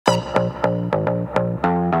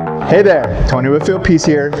Hey there, Tony with Fieldpiece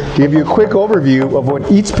here, to give you a quick overview of what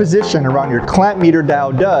each position around your clamp meter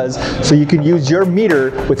dial does so you can use your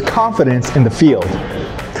meter with confidence in the field.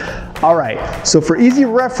 Alright, so for easy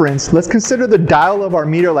reference, let's consider the dial of our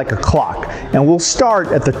meter like a clock, and we'll start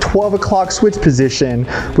at the 12 o'clock switch position,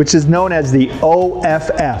 which is known as the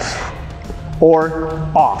OFF, or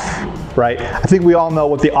off, right? I think we all know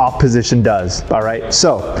what the off position does, all right?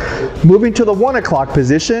 So, moving to the 1 o'clock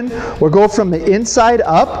position, we'll go from the inside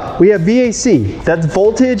up. We have VAC, that's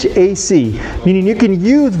voltage AC, meaning you can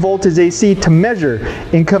use voltage AC to measure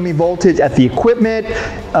incoming voltage at the equipment,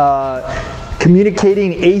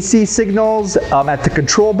 communicating AC signals at the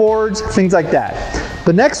control boards, things like that.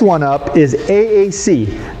 The next one up is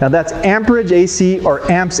AAC. Now that's amperage AC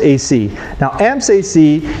or amps AC. Now amps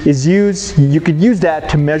AC is used, you could use that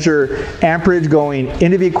to measure amperage going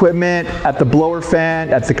into the equipment, at the blower fan,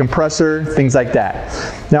 at the compressor, things like that.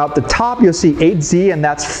 Now at the top you'll see 8Z, and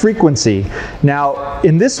that's frequency. Now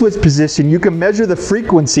in this switch position you can measure the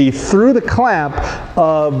frequency through the clamp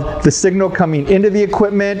of the signal coming into the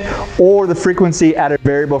equipment or the frequency at a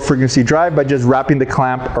variable frequency drive by just wrapping the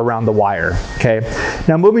clamp around the wire, okay?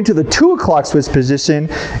 Now moving to the 2 o'clock switch position,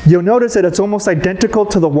 you'll notice that it's almost identical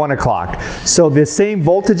to the 1 o'clock. So the same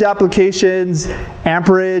voltage applications,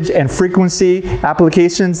 amperage, and frequency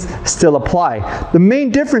applications still apply. The main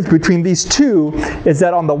difference between these two is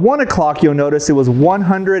that on the 1 o'clock you'll notice it was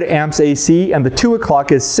 100 amps AC and the 2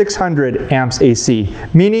 o'clock is 600 amps AC.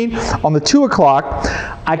 Meaning on the 2 o'clock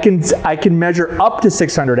I can measure up to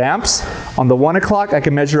 600 amps. On the 1 o'clock I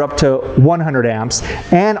can measure up to 100 amps.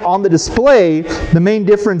 And on the display, the main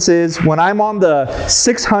difference is when I'm on the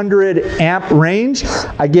 600 amp range,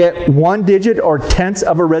 I get 1 digit or tenths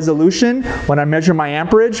of a resolution when I measure my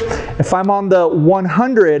amperage. If I'm on the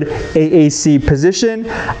 100 AAC position,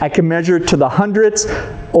 I can measure to the hundredths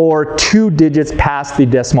or 2 digits past the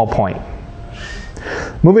decimal point.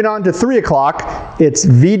 Moving on to 3 o'clock, it's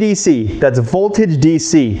VDC, that's voltage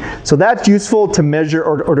DC. So that's useful to measure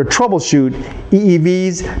or to troubleshoot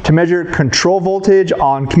EEVs, to measure control voltage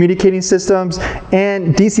on communicating systems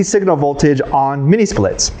and DC signal voltage on mini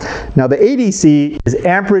splits. Now the ADC is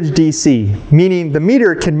amperage DC, meaning the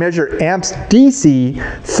meter can measure amps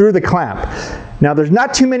DC through the clamp. Now there's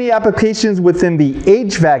not too many applications within the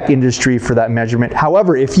HVAC industry for that measurement.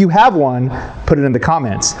 However, if you have one, put it in the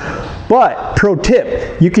comments. But pro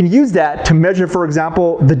tip, you can use that to measure, for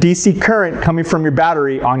example, the DC current coming from your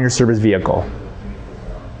battery on your service vehicle.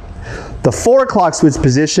 The 4 o'clock switch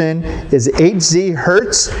position is HZ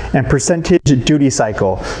hertz and percentage duty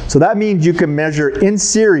cycle. So that means you can measure in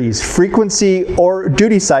series frequency or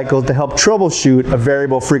duty cycles to help troubleshoot a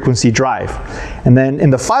variable frequency drive. And then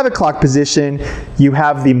in the 5 o'clock position, you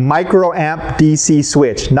have the microamp DC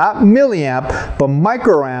switch. Not milliamp, but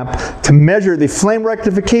microamp to measure the flame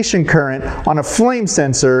rectification current on a flame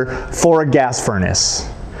sensor for a gas furnace.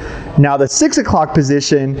 Now the 6 o'clock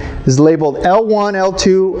position is labeled L1,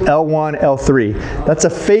 L2, L1, L3. That's a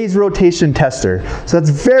phase rotation tester. So that's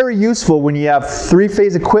very useful when you have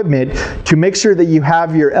 3-phase equipment to make sure that you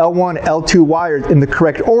have your L1, L2 wires in the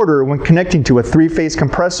correct order when connecting to a 3-phase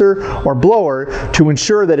compressor or blower to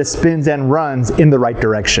ensure that it spins and runs in the right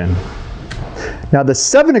direction. Now the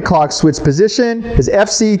 7 o'clock switch position is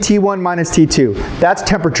FC T1 minus T2. That's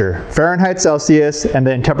temperature, Fahrenheit, Celsius, and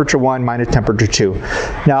then temperature 1 minus temperature 2.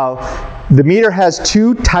 Now the meter has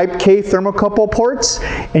 2 type K thermocouple ports,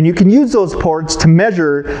 and you can use those ports to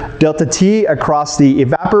measure delta T across the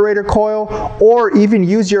evaporator coil, or even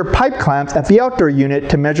use your pipe clamps at the outdoor unit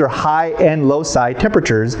to measure high and low side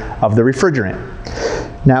temperatures of the refrigerant.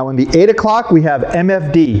 Now in the 8 o'clock we have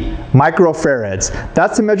MFD, microfarads.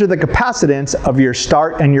 That's to measure the capacitance of your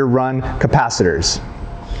start and your run capacitors.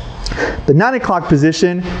 The 9 o'clock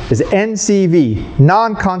position is NCV,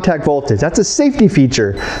 non-contact voltage. That's a safety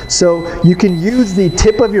feature. So you can use the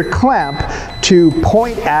tip of your clamp to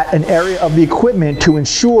point at an area of the equipment to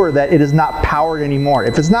ensure that it is not powered anymore.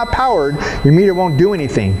 If it's not powered, your meter won't do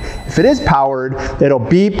anything. If it is powered, it'll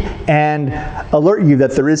beep and alert you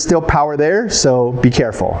that there is still power there, so be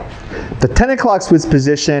careful. The 10 o'clock switch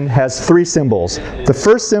position has 3 symbols. The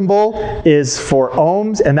first symbol is for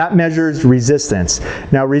ohms, and that measures resistance.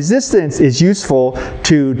 Now resistance is useful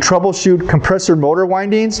to troubleshoot compressor motor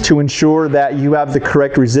windings to ensure that you have the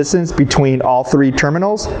correct resistance between all 3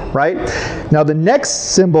 terminals, right? Now the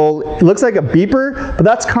next symbol, it looks like a beeper, but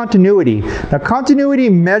that's continuity. Now continuity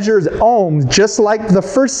measures ohms just like the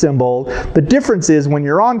first symbol. The difference is when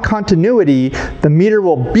you're on continuity, the meter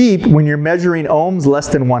will beep when you're measuring ohms less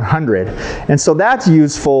than 100. And so that's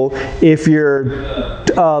useful if you're,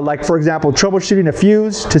 like for example, troubleshooting a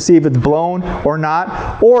fuse to see if it's blown or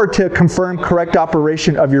not, or to confirm correct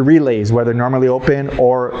operation of your relays, whether normally open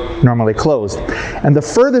or normally closed. And the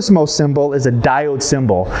furthest most symbol is a diode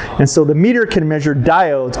symbol. And so the meter can measure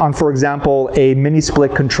diodes on, for example, a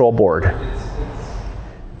mini-split control board.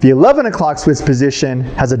 The 11 o'clock switch position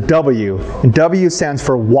has a W, and W stands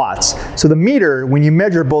for watts. So the meter, when you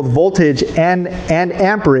measure both voltage and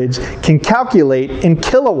amperage, can calculate in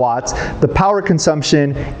kilowatts the power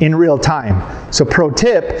consumption in real time. So pro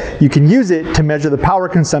tip, you can use it to measure the power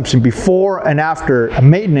consumption before and after a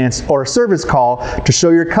maintenance or a service call to show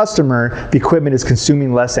your customer the equipment is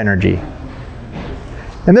consuming less energy.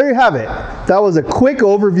 And there you have it. That was a quick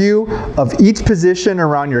overview of each position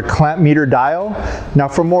around your clamp meter dial. Now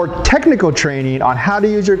for more technical training on how to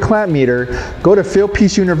use your clamp meter, go to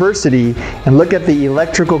Fieldpiece University and look at the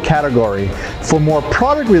electrical category. For more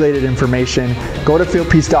product related information, go to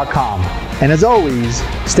fieldpiece.com. And as always,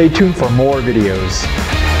 stay tuned for more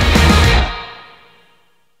videos.